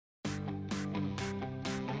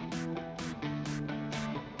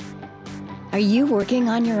Are you working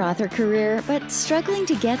on your author career but struggling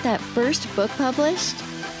to get that first book published?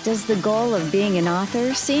 Does the goal of being an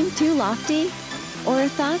author seem too lofty? Or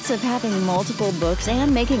thoughts of having multiple books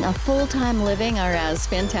and making a full-time living are as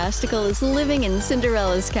fantastical as living in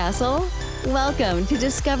Cinderella's castle? Welcome to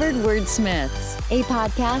Discovered Wordsmiths, a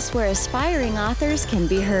podcast where aspiring authors can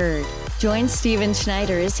be heard. Join Stephen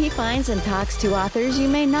Schneider as he finds and talks to authors you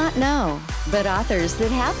may not know, but authors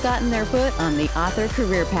that have gotten their foot on the author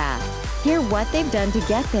career path. Hear what they've done to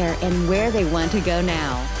get there and where they want to go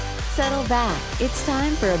now. Settle back. It's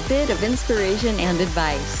time for a bit of inspiration and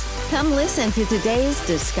advice. Come listen to today's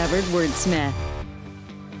Discovered Wordsmith.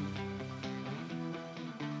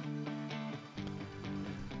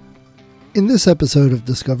 In this episode of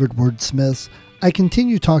Discovered Wordsmiths, I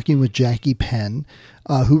continue talking with Jacquie Penn,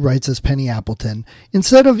 who writes as Penny Appleton.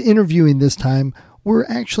 Instead of interviewing this time, we're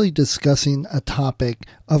actually discussing a topic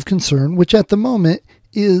of concern, which at the moment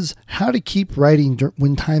is how to keep writing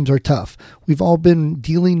when times are tough. We've all been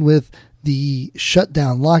dealing with the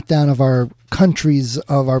shutdown, lockdown of our countries,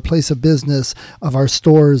 of our place of business, of our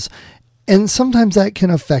stores, and sometimes that can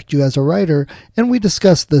affect you as a writer, and we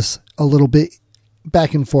discussed this a little bit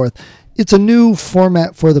back and forth. It's a new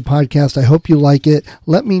format for the podcast. I hope you like it.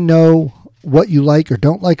 Let me know what you like or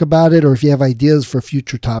don't like about it, or if you have ideas for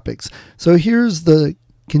future topics. So here's the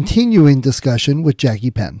continuing discussion with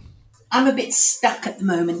Jacquie Penn. I'm a bit stuck at the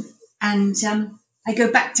moment, and I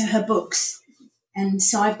go back to her books. And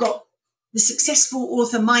so I've got the Successful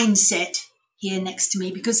Author Mindset here next to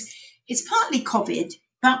me because it's partly COVID,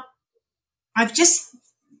 but I've just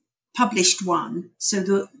published one. So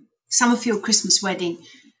the Summerfield Christmas Wedding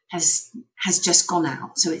has just gone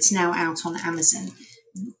out. So it's now out on Amazon.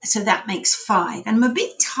 So that makes 5. And I'm a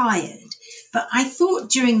bit tired, but I thought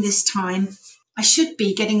during this time I should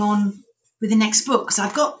be getting on with the next book because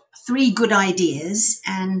I've got 3 good ideas,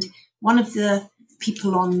 and one of the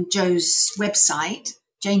people on Joe's website,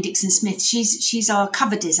 Jane Dixon Smith, she's our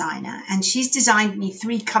cover designer, and she's designed me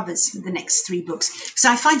 3 covers for the next 3 books.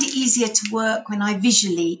 So I find it easier to work when I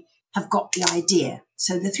visually have got the idea.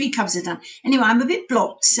 So the 3 covers are done. Anyway, I'm a bit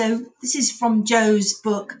blocked. So this is from Joe's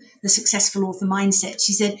book, The Successful Author Mindset.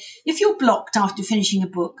 She said, if you're blocked after finishing a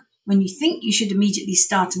book when you think you should immediately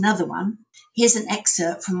start another one, here's an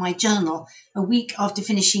excerpt from my journal, a week after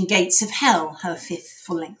finishing Gates of Hell, her 5th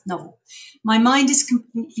full-length novel. My mind is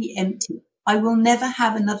completely empty. I will never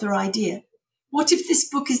have another idea. What if this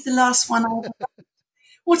book is the last one I ever write?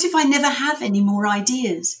 What if I never have any more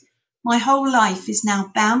ideas? My whole life is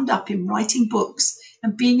now bound up in writing books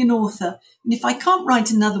and being an author. And if I can't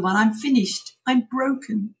write another one, I'm finished. I'm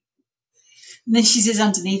broken. And then she says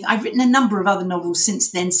underneath, I've written a number of other novels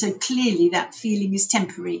since then, so clearly that feeling is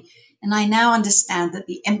temporary. And I now understand that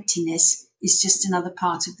the emptiness is just another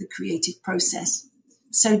part of the creative process.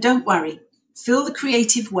 So don't worry. Fill the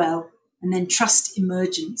creative well and then trust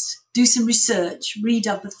emergence. Do some research. Read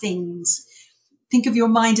other things. Think of your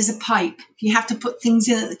mind as a pipe. You have to put things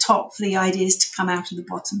in at the top for the ideas to come out of the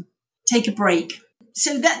bottom. Take a break.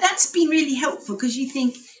 So that's been really helpful because you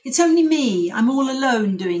think, it's only me. I'm all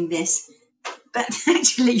alone doing this. But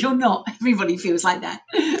actually, you're not. Everybody feels like that.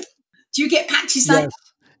 Do you get patches like that?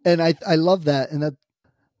 And I love that. And that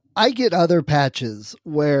I get other patches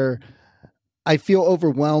where I feel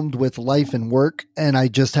overwhelmed with life and work, and I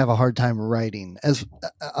just have a hard time writing. As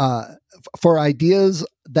for ideas,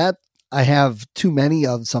 that I have too many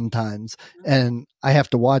of sometimes, and I have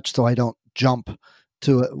to watch so I don't jump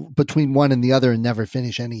to between one and the other and never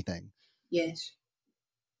finish anything. Yes.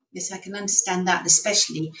 Yes, I can understand that,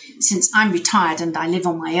 especially since I'm retired and I live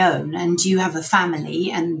on my own, and you have a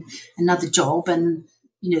family and another job, and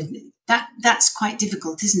you know that's quite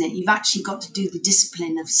difficult, isn't it? You've actually got to do the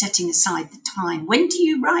discipline of setting aside the time. When do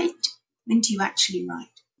you write? When do you actually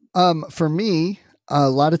write? For me, a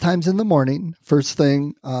lot of times in the morning, first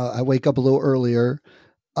thing, I wake up a little earlier.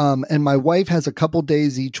 And my wife has a couple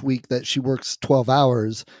days each week that she works 12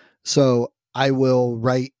 hours. So I will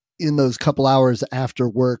write in those couple hours after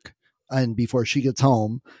work and before she gets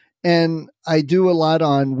home. And I do a lot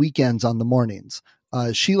on weekends on the mornings.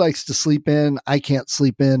 She likes to sleep in. I can't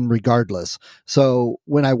sleep in regardless. So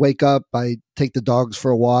when I wake up, I take the dogs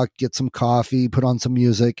for a walk, get some coffee, put on some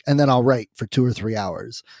music, and then I'll write for 2 or 3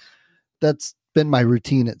 hours. That's been my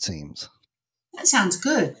routine, it seems. That sounds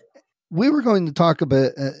good. We were going to talk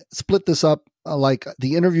about, split this up like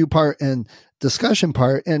the interview part and discussion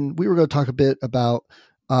part. And we were going to talk a bit about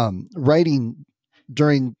writing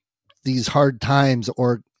during these hard times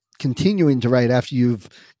or continuing to write after you've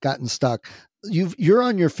gotten stuck. You're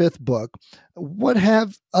on your 5th book. What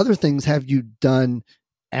other things have you done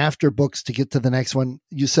after books to get to the next one?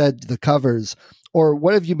 You said the covers, or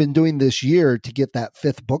what have you been doing this year to get that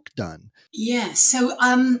fifth book done? Yeah, so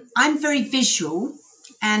I'm very visual,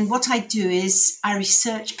 and what I do is I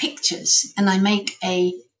research pictures and I make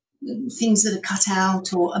things that are cut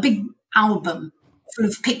out, or a big album full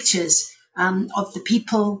of pictures of the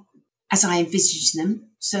people as I envisage them.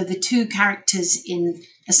 So the two characters in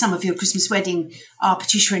A Sum of Your Christmas Wedding are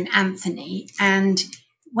Patricia and Anthony. And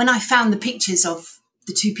when I found the pictures of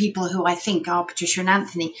the two people who I think are Patricia and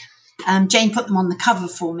Anthony, Jane put them on the cover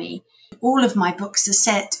for me. All of my books are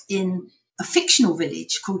set in a fictional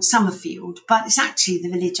village called Summerfield, but it's actually the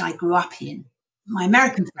village I grew up in. My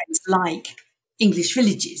American friends like English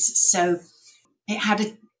villages. So it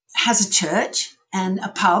has a church and a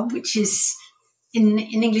pub, which is in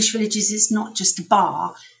English villages, it's not just a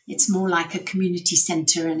bar, it's more like a community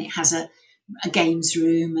centre, and it has a games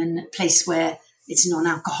room and a place where it's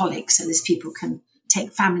non-alcoholic, so there's people can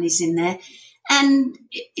take families in there. And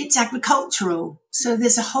it's agricultural, so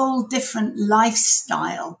there's a whole different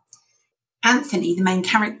lifestyle. Anthony, the main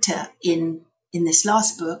character in this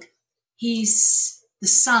last book, he's the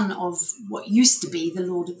son of what used to be the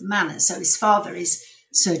Lord of the Manor. So his father is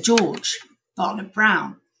Sir George Bartlett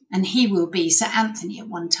Brown, and he will be Sir Anthony at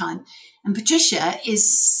one time. And Patricia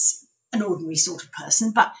is an ordinary sort of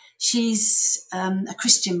person, but she's a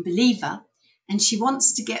Christian believer, and she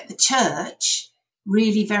wants to get the church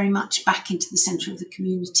really very much back into the centre of the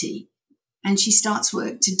community. And she starts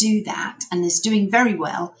work to do that and is doing very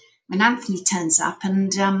well when Anthony turns up.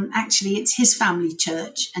 And actually it's his family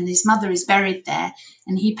church, and his mother is buried there,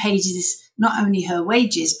 and he pays not only her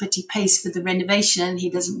wages, but he pays for the renovation, and he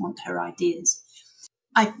doesn't want her ideas.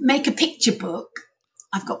 I make a picture book.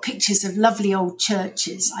 I've got pictures of lovely old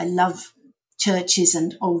churches. I love churches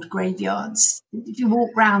and old graveyards. If you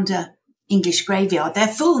walk round a English graveyard, they're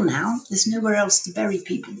full now. There's nowhere else to bury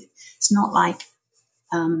people. It's not like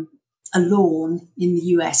a lawn in the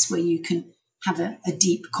US where you can have a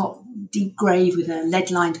deep grave with a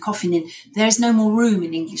lead-lined coffin in. There's no more room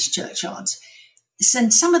in English churchyards.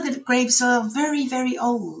 And some of the graves are very, very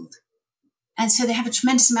old. And so they have a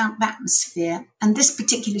tremendous amount of atmosphere. And this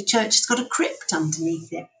particular church has got a crypt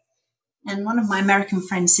underneath it. And one of my American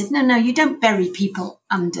friends said, no, you don't bury people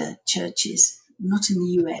under churches, not in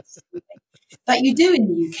the US. But you do in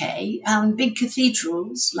the UK. Big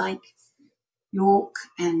cathedrals like York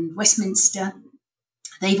and Westminster,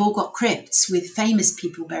 they've all got crypts with famous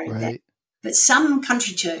people buried there. But some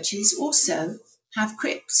country churches also have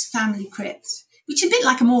crypts, family crypts, which are a bit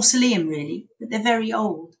like a mausoleum, really, but they're very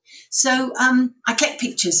old. So I collect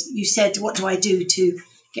pictures. You said, what do I do to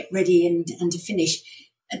get ready and to finish?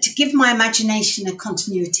 To give my imagination a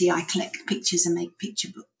continuity, I collect pictures and make picture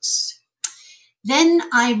books. Then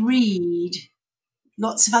I read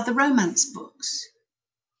lots of other romance books.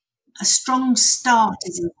 A strong start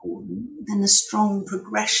is important, then a strong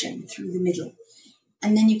progression through the middle.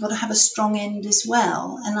 And then you've got to have a strong end as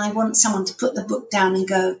well. And I want someone to put the book down and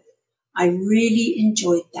go, I really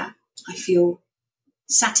enjoyed that. I feel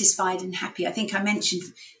satisfied and happy. I think I mentioned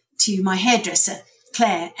to my hairdresser,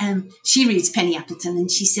 Claire, and she reads Penny Appleton, and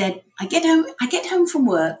she said, I get home from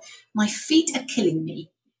work, my feet are killing me.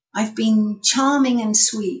 I've been charming and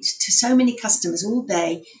sweet to so many customers all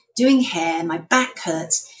day, doing hair, my back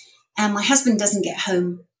hurts, and my husband doesn't get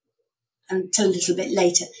home until a little bit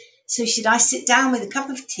later. So should I sit down with a cup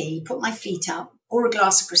of tea, put my feet up, or a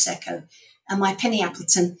glass of Prosecco, and my Penny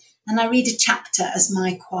Appleton, and I read a chapter as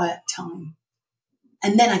my quiet time.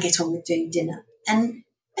 And then I get on with doing dinner. And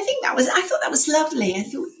I thought that was lovely. I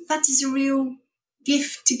thought that is a real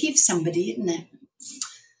gift to give somebody, isn't it?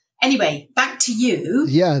 Anyway, back to you.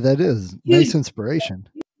 Yeah, that is nice inspiration.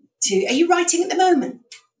 Are you writing at the moment?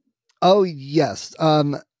 Oh, yes.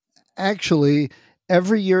 Actually,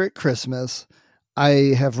 every year at Christmas,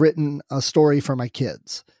 I have written a story for my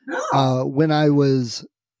kids. Oh. When I was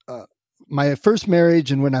my first marriage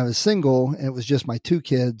and when I was single, and it was just my two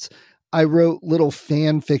kids, I wrote little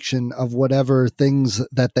fan fiction of whatever things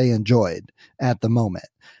that they enjoyed at the moment.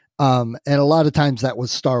 And a lot of times that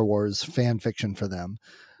was Star Wars fan fiction for them.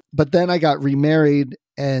 But then I got remarried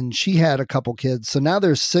and she had a couple kids. So now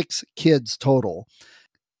there's 6 kids total.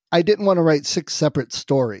 I didn't want to write 6 separate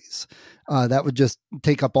stories. That would just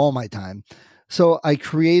take up all my time. So I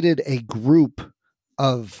created a group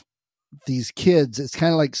of these kids. It's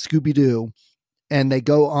kind of like Scooby-Doo, and they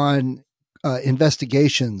go on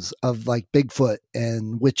investigations of like Bigfoot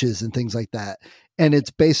and witches and things like that. And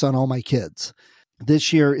it's based on all my kids.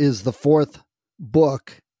 This year is the 4th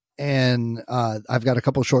book, and I've got a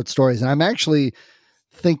couple short stories, and I'm actually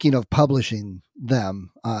thinking of publishing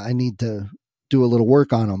them. I need to do a little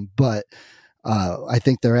work on them, but I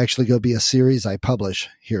think they're actually going to be a series I publish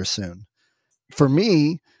here soon. For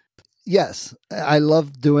me, yes, I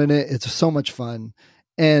love doing it. It's so much fun.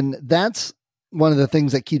 And that's one of the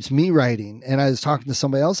things that keeps me writing. And I was talking to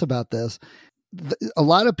somebody else about this. A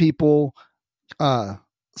lot of people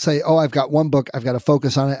say, oh, I've got one book. I've got to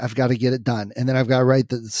focus on it. I've got to get it done. And then I've got to write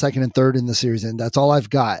the second and third in the series. And that's all I've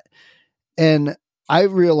got. And I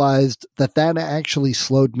realized that actually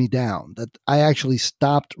slowed me down, that I actually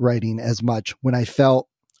stopped writing as much when I felt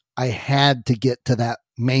I had to get to that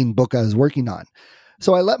main book I was working on.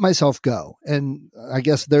 So I let myself go. And I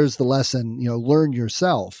guess there's the lesson, learn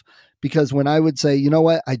yourself. Because when I would say, you know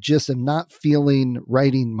what, I just am not feeling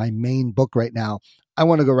writing my main book right now, I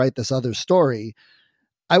want to go write this other story,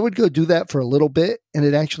 I would go do that for a little bit, and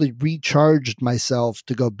it actually recharged myself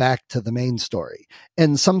to go back to the main story.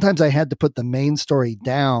 And sometimes I had to put the main story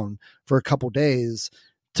down for a couple days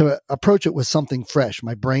to approach it with something fresh.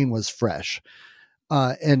 My brain was fresh.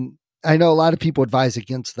 And I know a lot of people advise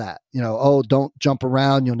against that, oh, don't jump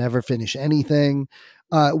around. You'll never finish anything,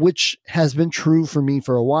 which has been true for me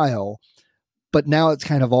for a while, but now it's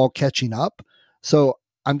kind of all catching up. So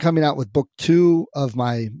I'm coming out with book 2 of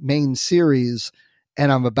my main series,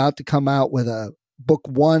 and I'm about to come out with a book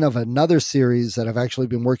 1 of another series that I've actually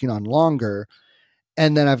been working on longer.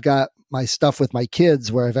 And then I've got my stuff with my kids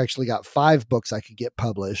where I've actually got 5 books I could get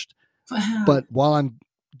published. Wow. But while I'm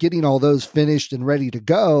getting all those finished and ready to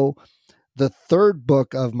go, the 3rd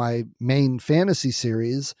book of my main fantasy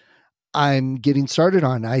series, I'm getting started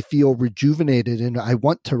on. I feel rejuvenated and I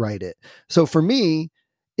want to write it. So for me,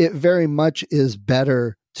 it very much is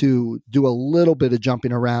better to do a little bit of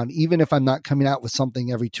jumping around. Even if I'm not coming out with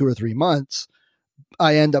something every 2 or 3 months,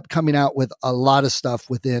 I end up coming out with a lot of stuff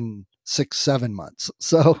within 6-7 months.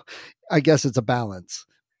 So I guess it's a balance.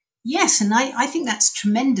 Yes, and I think that's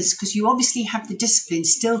tremendous, because you obviously have the discipline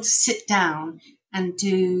still to sit down and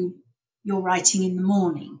do your writing in the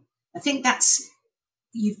morning. I think that's,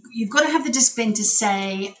 you've got to have the discipline to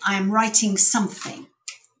say, I'm writing something.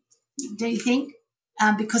 Don't you think?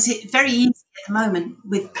 Because it's very easy at the moment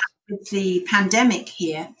with the pandemic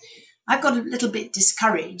here. I've got a little bit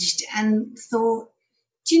discouraged and thought,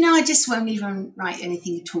 do you know, I just won't even write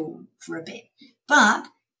anything at all for a bit. But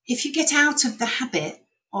if you get out of the habit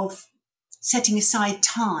of setting aside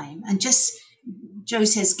time and just, Joe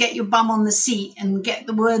says, get your bum on the seat and get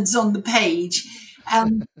the words on the page,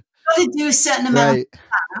 you've got to do a certain amount of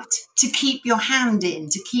that to keep your hand in,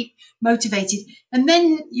 to keep motivated, and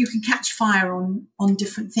then you can catch fire on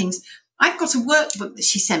different things. I've got a workbook that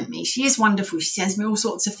she sent me. She is wonderful. She sends me all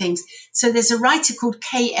sorts of things. So there's a writer called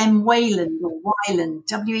K.M. Wayland, or Weiland,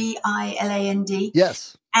 Weiland.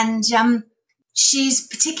 Yes. And she's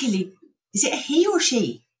particularly, is it a he or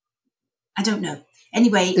she? I don't know.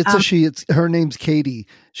 Anyway. It's a she. Her name's Katie.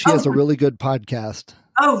 She has a really good podcast.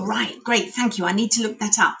 Oh, right. Great. Thank you. I need to look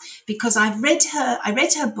that up, because I read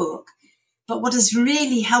her book, but what is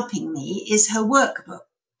really helping me is her workbook.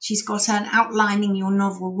 She's got an outlining your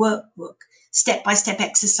novel workbook, step-by-step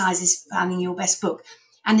exercises, planning your best book.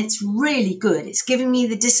 And it's really good. It's giving me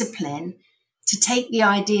the discipline to take the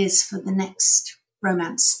ideas for the next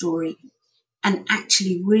romance story and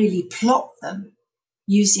actually really plot them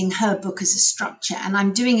using her book as a structure. And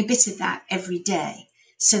I'm doing a bit of that every day.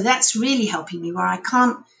 So that's really helping me, where I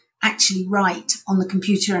can't actually write on the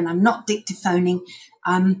computer and I'm not dictaphoning.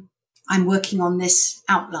 I'm working on this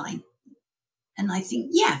outline. And I think,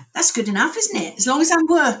 yeah, that's good enough, isn't it? As long as I'm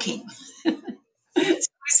working.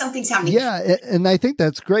 Something's happening. Yeah, and I think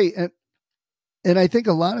that's great. And I think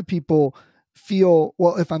a lot of people feel,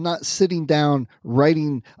 well, if I'm not sitting down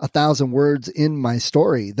writing 1,000 words in my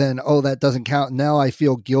story, then, oh, that doesn't count. Now I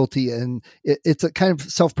feel guilty, and it's a kind of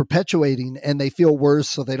self-perpetuating, and they feel worse,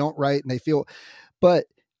 so they don't write, and they feel, but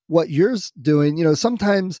what you're doing,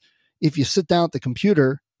 sometimes if you sit down at the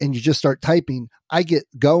computer and you just start typing, I get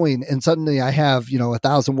going and suddenly I have,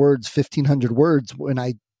 1,000 words, 1,500 words when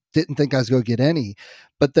I didn't think I was going to get any.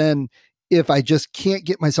 But then if I just can't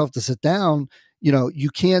get myself to sit down, you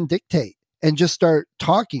can dictate and just start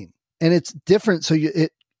talking, and it's different. So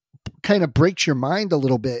it kind of breaks your mind a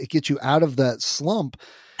little bit. It gets you out of that slump.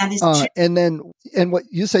 That is true. And what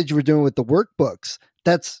you said you were doing with the workbooks,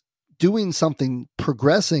 that's doing something,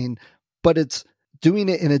 progressing, but it's doing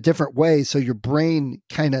it in a different way. So your brain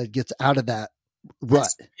kind of gets out of that rut.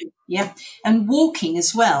 Yeah. And walking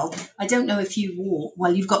as well. I don't know if you walk.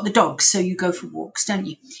 Well, you've got the dogs, so you go for walks, don't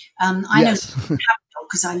you? I Yes. know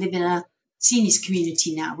because I live in a seniors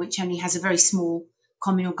community now, which only has a very small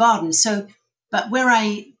communal garden. So, but where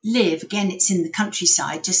I live, again, it's in the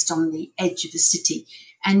countryside, just on the edge of the city.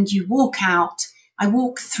 And you walk out, I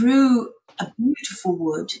walk through a beautiful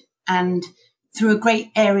wood, and through a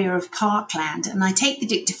great area of parkland, and I take the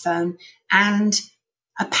dictaphone and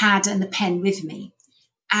a pad and a pen with me.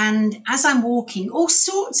 And as I'm walking, all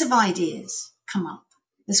sorts of ideas come up,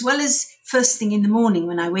 as well as first thing in the morning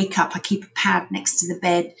when I wake up. I keep a pad next to the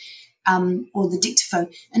bed, or the dictaphone.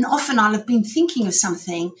 And often I'll have been thinking of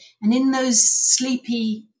something, and in those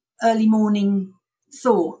sleepy early morning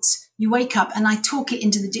thoughts, you wake up and I talk it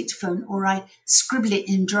into the dictaphone, or I scribble it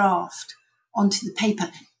in draft onto the paper.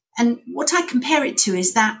 And what I compare it to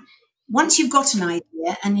is that once you've got an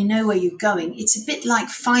idea and you know where you're going, it's a bit like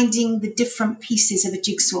finding the different pieces of a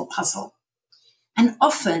jigsaw puzzle. And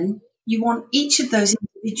often you want each of those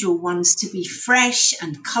individual ones to be fresh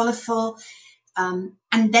and colourful,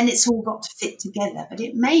 and then it's all got to fit together. But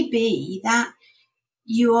it may be that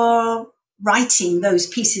you're writing those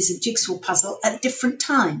pieces of jigsaw puzzle at different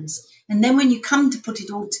times. And then when you come to put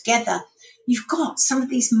it all together, you've got some of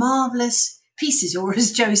these marvellous pieces, or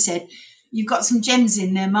as Joe said, you've got some gems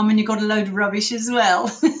in there, Mum, and you've got a load of rubbish as well.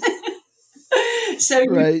 So,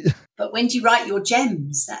 right. But when do you write your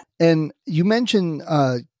gems? And you mentioned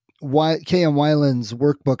K.M. Weiland's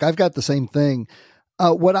workbook. I've got the same thing.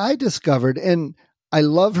 What I discovered, and I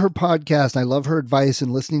love her podcast, I love her advice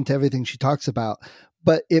and listening to everything she talks about,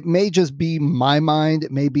 but it may just be my mind,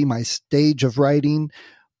 it may be my stage of writing,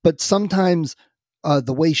 but sometimes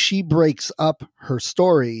the way she breaks up her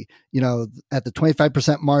story, at the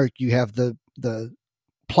 25% mark, you have the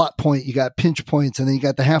plot point, you got pinch points, and then you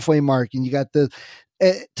got the halfway mark, and you got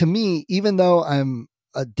to me, even though I'm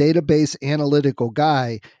a database analytical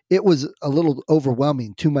guy, it was a little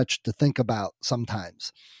overwhelming, too much to think about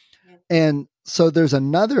sometimes. Yeah. And so there's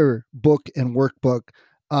another book and workbook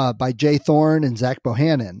by Jay Thorne and Zach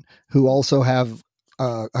Bohannon, who also have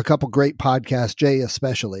a couple great podcasts, Jay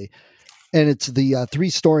especially. And it's the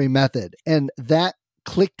 3-story method. And that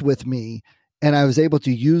clicked with me, and I was able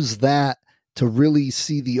to use that to really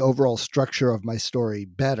see the overall structure of my story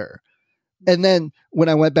better. And then when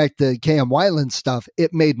I went back to K.M. Weiland stuff,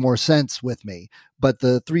 it made more sense with me. But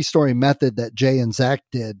the 3-story method that Jay and Zach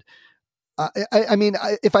did, I mean,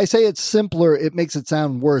 if I say it's simpler, it makes it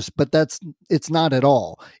sound worse, but it's not at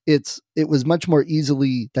all. It was much more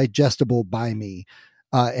easily digestible by me.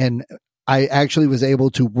 And I actually was able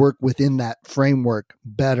to work within that framework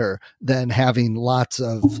better than having lots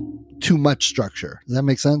of too much structure. Does that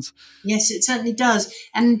make sense? Yes, it certainly does.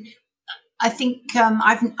 And I think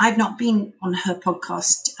I've not been on her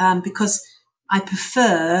podcast because I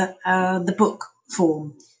prefer the book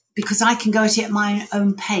form, because I can go at it at my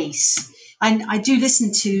own pace. And I do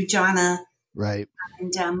listen to Joanna, right,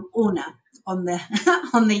 and Orna on the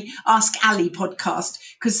on the Ask Ali podcast,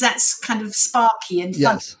 because that's kind of sparky and fun,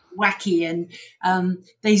 yes, wacky, and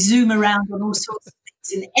they zoom around on all sorts of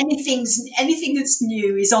things, and anything that's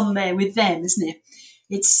new is on there with them, isn't it?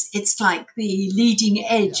 It's like the leading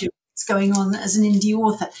edge of what's going on as an indie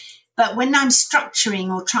author. But when I'm structuring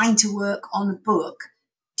or trying to work on a book,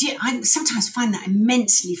 I sometimes find that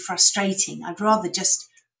immensely frustrating. I'd rather just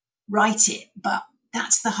write it, but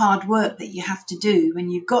that's the hard work that you have to do when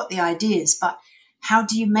you've got the ideas. But how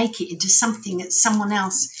do you make it into something that someone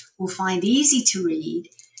else will find easy to read,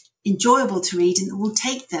 enjoyable to read, and will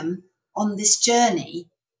take them on this journey?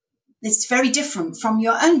 It's very different from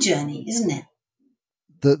your own journey, isn't it?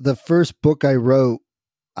 The first book I wrote,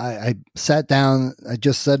 I sat down, I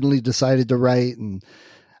just suddenly decided to write, and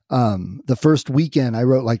the first weekend I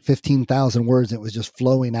wrote like 15,000 words, and it was just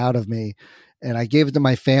flowing out of me. And I gave it to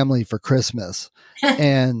my family for Christmas.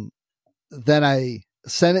 And then I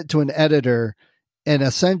sent it to an editor, and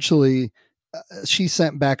essentially she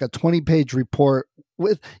sent back a 20-page report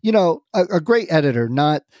with, a great editor,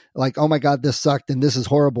 not like, oh my God, this sucked and this is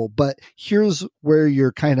horrible, but here's where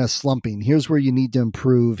you're kind of slumping. Here's where you need to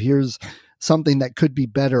improve. Here's something that could be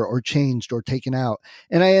better or changed or taken out.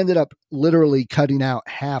 And I ended up literally cutting out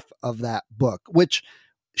half of that book, which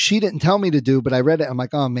she didn't tell me to do, but I read it. I'm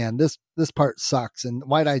like, oh man, this part sucks. And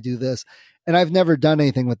why'd I do this? And I've never done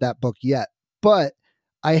anything with that book yet, but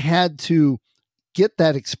I had to get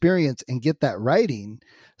that experience and get that writing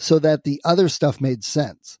so that the other stuff made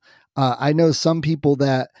sense. I know some people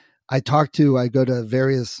that I talk to, I go to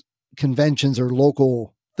various conventions or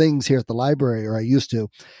local things here at the library, or I used to,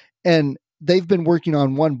 and they've been working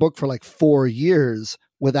on one book for like 4 years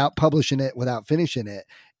without publishing it, without finishing it.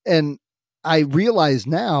 And I realize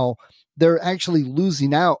now they're actually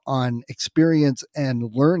losing out on experience and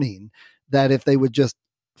learning, that if they would just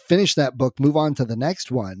finish that book, move on to the next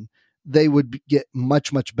one, they would get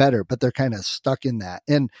much, much better, but they're kind of stuck in that.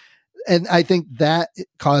 And I think that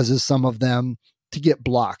causes some of them to get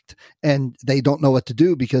blocked, and they don't know what to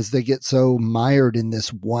do because they get so mired in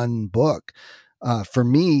this one book. For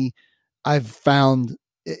me, I've found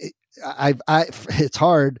it's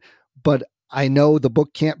hard, but I know the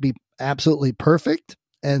book can't be absolutely perfect,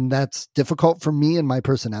 and that's difficult for me and my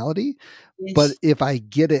personality. But Yes. if I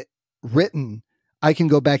get it written, I can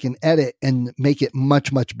go back and edit and make it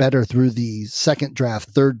much, much better through the second draft,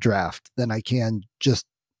 third draft than I can just,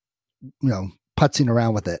 putzing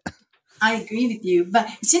around with it. I agree with you. But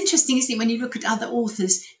it's interesting, isn't it, when you look at other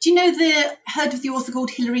authors? Heard of the author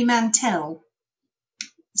called Hilary Mantel?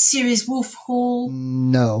 Series Wolf Hall,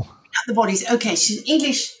 No. At the Bodies. Okay, she's an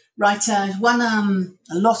English writer, won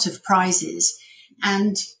a lot of prizes,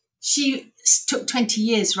 and she took 20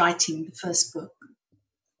 years writing the first book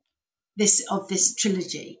of this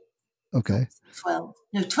trilogy. Okay.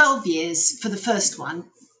 12 years for the first one,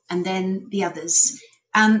 and then the others.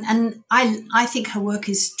 And I think her work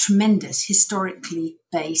is tremendous, historically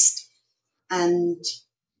based. And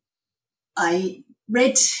I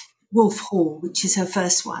read Wolf Hall, which is her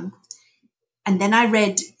first one, and then I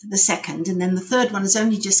read the second, and then the third one has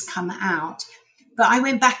only just come out. But I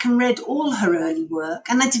went back and read all her early work,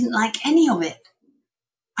 and I didn't like any of it.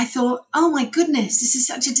 I thought, oh my goodness, this is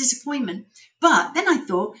such a disappointment. But then I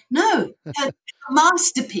thought, no, her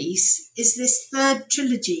masterpiece is this third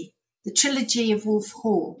trilogy. The trilogy of Wolf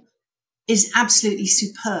Hall is absolutely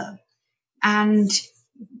superb and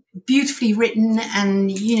beautifully written. And,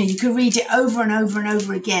 you could read it over and over and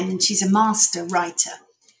over again. And she's a master writer.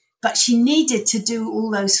 But she needed to do all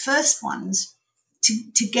those first ones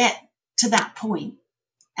to get to that point.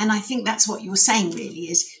 And I think that's what you're saying, really,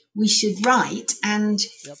 is we should write, and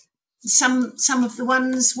Yep. some of the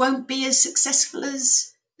ones won't be as successful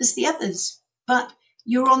as the others. But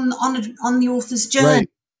you're on the author's journey. Right.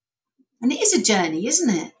 And it is a journey, isn't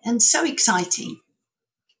it? And so exciting.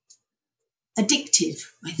 Addictive,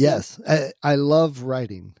 I think. Yes. I love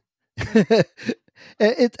writing.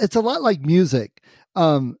 It's a lot like music.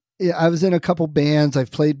 I was in a couple bands.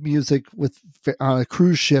 I've played music on a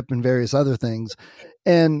cruise ship and various other things.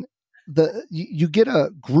 And you get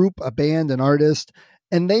a group, a band, an artist,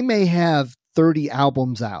 and they may have 30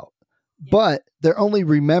 albums out, but they're only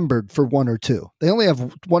remembered for one or two. They only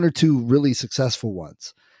have one or two really successful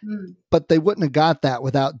ones, but they wouldn't have got that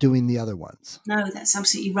without doing the other ones. No, that's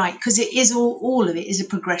absolutely right. Because it is all of it is a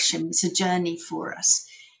progression. It's a journey for us.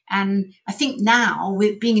 And I think now,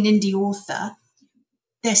 with being an indie author,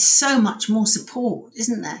 there's so much more support,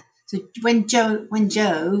 isn't there? So when Jo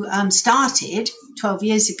started 12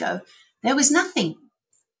 years ago, there was nothing.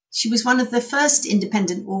 She was one of the first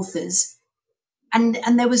independent authors, and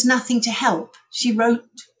there was nothing to help. She wrote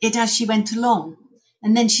it as she went along.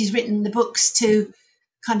 And then she's written the books to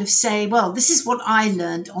kind of say, well, this is what I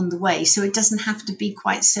learned on the way, so it doesn't have to be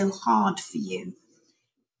quite so hard for you.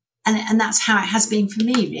 And that's how it has been for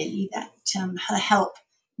me, really, that her help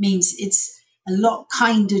means it's a lot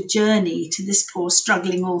kinder journey to this poor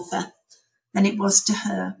struggling author than it was to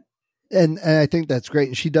her. And I think that's great.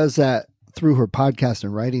 And she does that through her podcast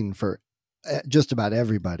and writing for just about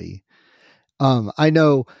everybody. I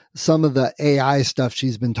know some of the AI stuff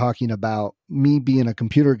she's been talking about, me being a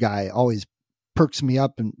computer guy, always perks me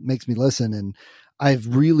up and makes me listen. And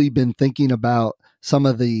I've really been thinking about some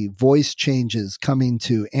of the voice changes coming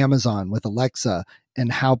to Amazon with Alexa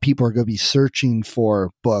and how people are going to be searching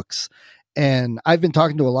for books. And I've been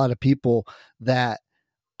talking to a lot of people that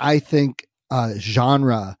I think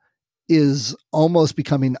genre is almost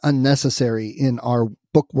becoming unnecessary in our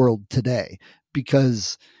book world today,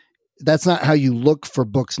 because that's not how you look for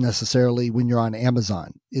books necessarily when you're on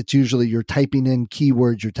Amazon. It's usually you're typing in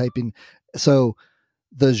keywords, so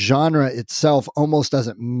the genre itself almost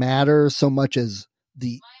doesn't matter so much as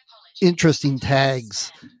the interesting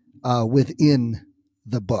tags within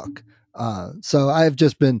the book. So I've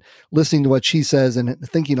just been listening to what she says and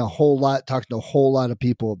thinking a whole lot, talking to a whole lot of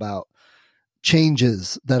people about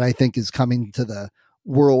changes that I think is coming to the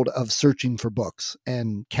world of searching for books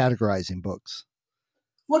and categorizing books.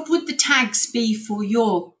 What would the tags be for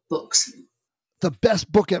your books? The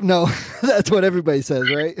best book ever. No, that's what everybody says,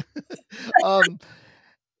 right?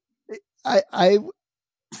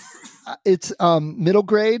 It's middle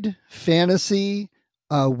grade fantasy,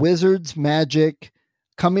 wizards, magic,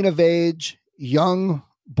 coming of age, young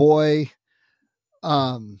boy.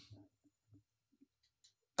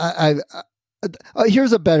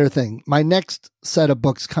 Here's a better thing. My next set of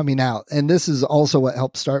books coming out, and this is also what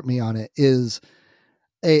helped start me on it, is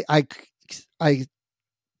I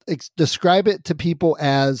describe it to people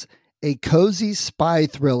as a cozy spy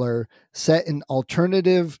thriller set in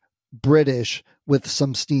alternative British with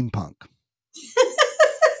some steampunk.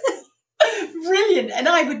 Brilliant. And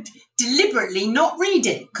I would deliberately not read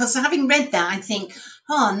it, because having read that, I think,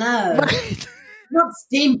 oh no. Right. Not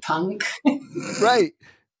steampunk. Right.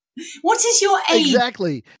 What is your age?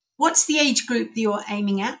 Exactly. What's the age group that you're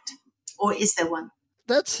aiming at? Or is there one?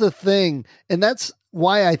 That's the thing. And that's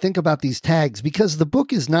why I think about these tags, because the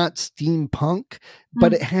book is not steampunk,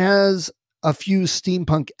 but it has a few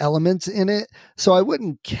steampunk elements in it. So I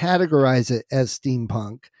wouldn't categorize it as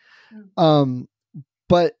steampunk.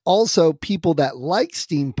 But also people that like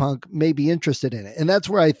steampunk may be interested in it. And that's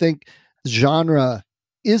where I think genre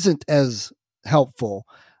isn't as helpful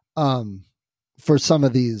for some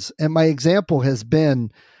of these. And my example has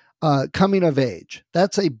been coming of age.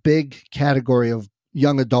 That's a big category of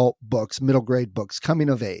young adult books, middle grade books, coming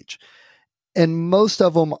of age. And most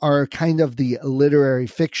of them are kind of the literary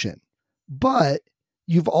fiction. But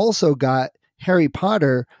you've also got Harry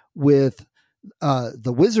Potter with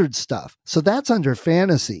the wizard stuff. So that's under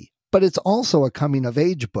fantasy, but it's also a coming of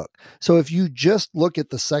age book. So if you just look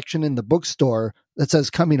at the section in the bookstore that says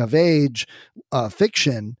coming of age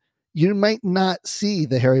fiction, you might not see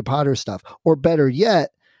the Harry Potter stuff. Or better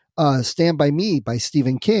yet, Stand By Me by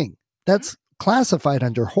Stephen King. That's classified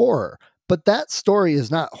under horror, but that story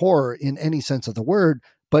is not horror in any sense of the word,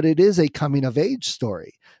 but it is a coming of age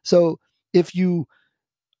story. So if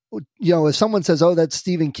if someone says, oh, that's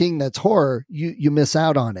Stephen King, that's horror, you miss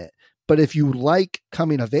out on it. But if you like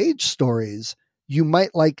coming of age stories, you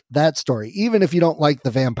might like that story, even if you don't like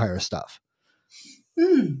the vampire stuff.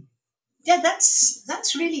 Yeah,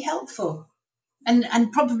 that's really helpful.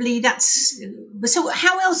 And probably that's, so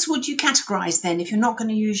how else would you categorize then if you're not going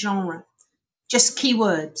to use genre? Just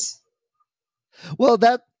keywords. Well,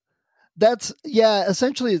 that's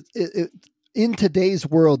essentially in today's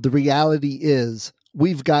world, the reality is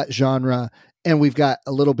we've got genre and we've got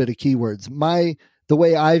a little bit of keywords. The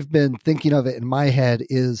way I've been thinking of it in my head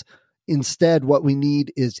is instead what we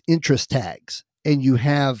need is interest tags. And you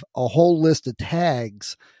have a whole list of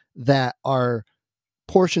tags that are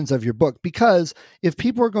portions of your book. Because if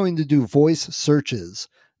people are going to do voice searches,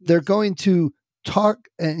 they're going to talk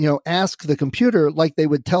and ask the computer like they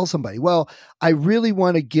would tell somebody, well, I really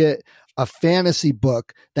want to get a fantasy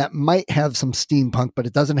book that might have some steampunk, but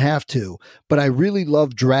it doesn't have to. But I really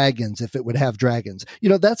love dragons if it would have dragons.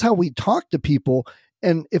 That's how we talk to people.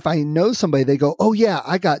 And if I know somebody, they go, oh yeah,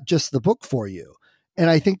 I got just the book for you. And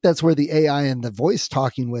I think that's where the AI and the voice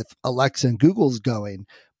talking with Alexa and Google's going.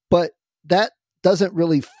 But that doesn't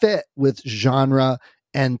really fit with genre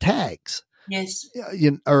and tags. Yes.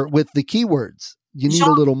 Or with the keywords. You need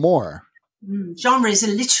a little more. Genre is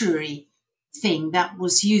a literary thing that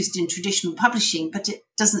was used in traditional publishing, but it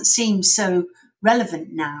doesn't seem so relevant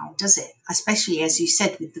now, does it? Especially, as you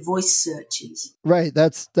said, with the voice searches. Right.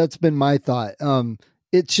 That's been my thought.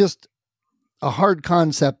 It's just a hard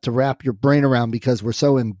concept to wrap your brain around because we're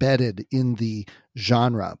so embedded in the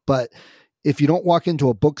genre. But if you don't walk into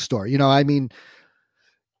a bookstore, if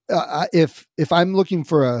I'm looking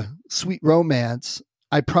for a sweet romance,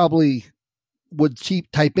 I probably would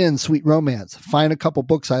type in sweet romance, find a couple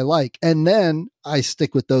books I like, and then I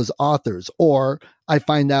stick with those authors, or I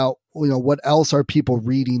find out, what else are people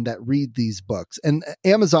reading that read these books. And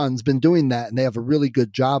Amazon's been doing that, and they have a really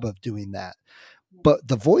good job of doing that. But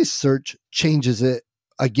the voice search changes it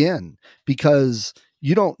again, because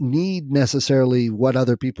you don't need necessarily what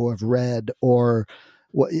other people have read, or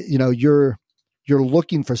what, you're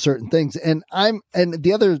looking for certain things. And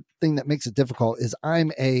the other thing that makes it difficult is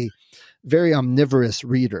I'm a very omnivorous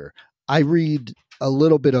reader. I read a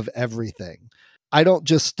little bit of everything. I don't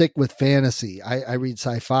just stick with fantasy. I read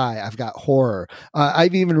sci-fi. I've got horror.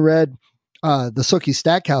 I've even read the Sookie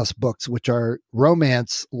Stackhouse books, which are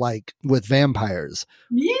romance like with vampires.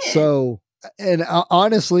 Yeah. So, and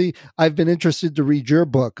honestly, I've been interested to read your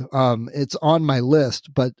book. It's on my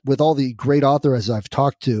list, but with all the great authors I've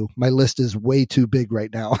talked to, my list is way too big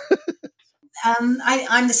right now.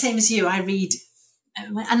 I'm the same as you. I read,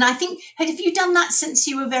 and I think, have you done that since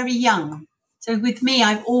you were very young? So with me,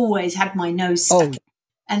 I've always had my nose stuck in,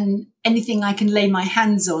 and anything I can lay my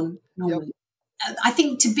hands on normally. Yep. I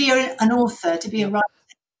think to be an author, to be a writer,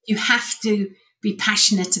 you have to be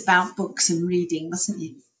passionate about books and reading, mustn't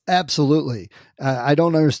you? Absolutely. I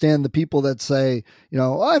don't understand the people that say,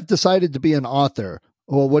 I've decided to be an author.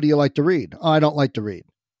 Well, what do you like to read? Oh, I don't like to read.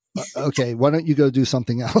 Okay, why don't you go do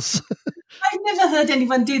something else? I've never heard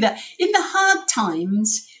anyone do that. In the hard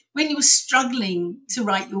times, when you were struggling to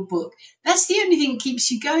write your book, that's the only thing that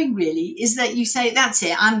keeps you going, really, is that you say, that's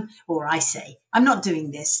it. I say, I'm not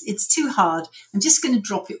doing this. It's too hard. I'm just going to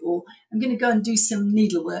drop it all. I'm going to go and do some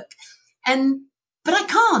needlework. But I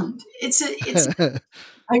can't.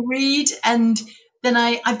 I read, and then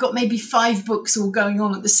I've got maybe 5 books all going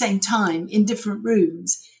on at the same time in different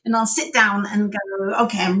rooms. And I'll sit down and go,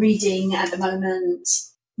 okay, I'm reading at the moment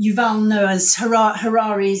Yuval Noah's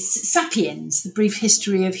Harari's Sapiens, The Brief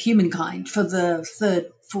History of Humankind, for the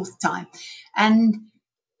 4th time. And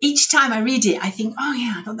each time I read it, I think, oh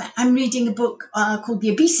yeah, I got that. I'm reading a book called The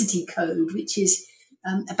Obesity Code, which is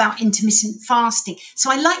about intermittent fasting.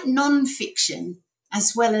 So I like non-fiction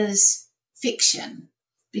as well as fiction,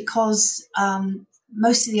 because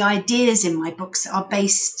most of the ideas in my books are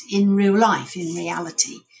based in real life, in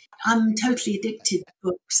reality. I'm totally addicted to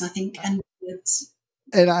books, I think, and words.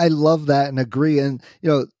 And I love that and agree. And,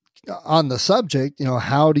 on the subject,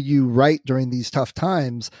 how do you write during these tough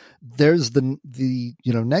times? There's the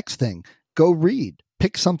next thing. Go read.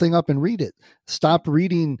 Pick something up and read it. Stop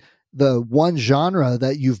reading the one genre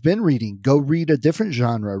that you've been reading. Go read a different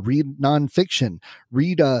genre. Read nonfiction.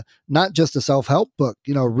 Read not just a self-help book.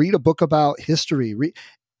 Read a book about history.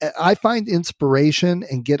 I find inspiration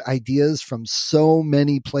and get ideas from so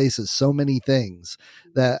many places, so many things,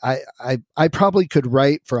 that I probably could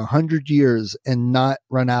write for 100 years and not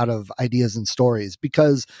run out of ideas and stories,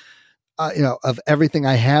 because of everything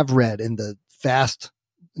I have read and the vast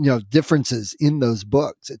differences in those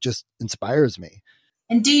books. It just inspires me.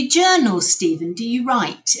 And do you journal, Stephen? Do you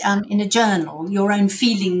write in a journal your own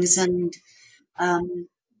feelings and,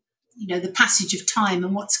 the passage of time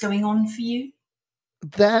and what's going on for you?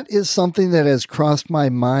 That is something that has crossed my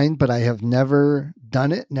mind, but I have never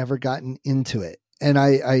done it, never gotten into it. And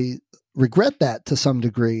I regret that to some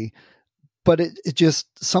degree, but it's just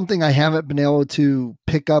something I haven't been able to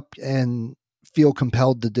pick up and feel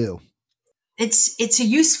compelled to do. It's a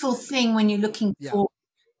useful thing when you're looking for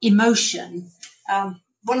emotion.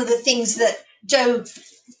 One of the things that, Joe,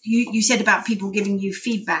 you said about people giving you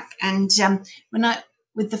feedback, and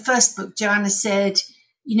with the first book, Joanna said,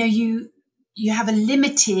 you have a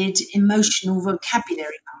limited emotional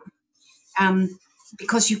vocabulary,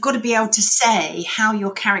 because you've got to be able to say how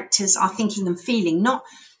your characters are thinking and feeling, not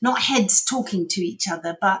heads talking to each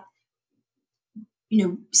other, but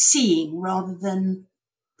seeing rather than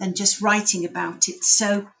just writing about it.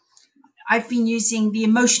 So I've been using the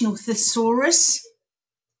emotional thesaurus,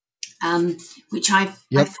 which I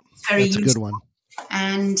find very useful. That's a good one.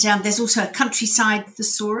 And there's also a countryside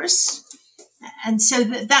thesaurus. And so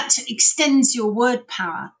that extends your word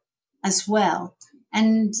power as well.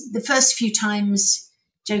 And the first few times,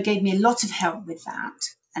 Joe gave me a lot of help with that.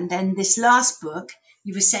 And then this last book,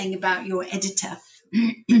 you were saying about your editor,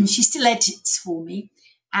 she still edits for me.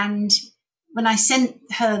 And when I sent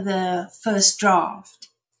her the first draft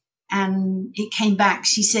and it came back,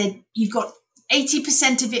 she said, "You've got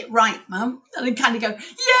 80% of it right, Mum." And I kind of go, "Yeah,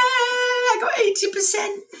 I got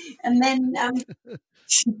 80%. And then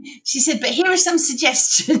she said, "But here are some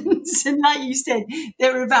suggestions." And like you said,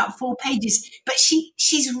 there were about 4 pages. But she's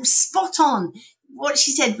spot on. What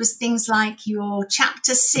she said was things like, your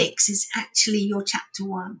chapter 6 is actually your chapter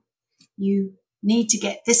 1. You need to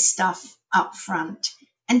get this stuff up front.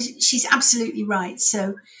 And she's absolutely right.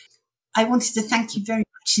 So I wanted to thank you very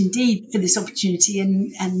much indeed for this opportunity.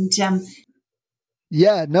 We've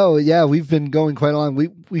been going quite long.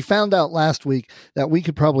 We found out last week that we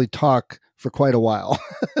could probably talk for quite a while.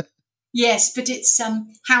 Yes, but it's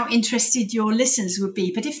how interested your listeners would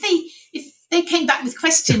be. But if they came back with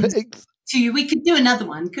questions to you, we could do another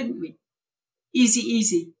one, couldn't we?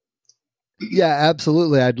 Easy. Yeah,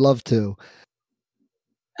 absolutely. I'd love to.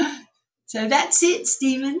 So that's it,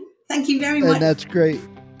 Stephen. Thank you very much. And that's great.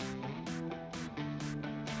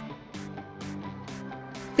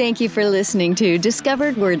 Thank you for listening to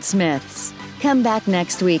Discovered Wordsmiths. Come back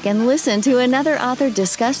next week and listen to another author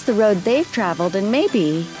discuss the road they've traveled, and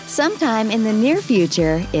maybe, sometime in the near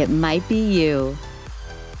future, it might be you.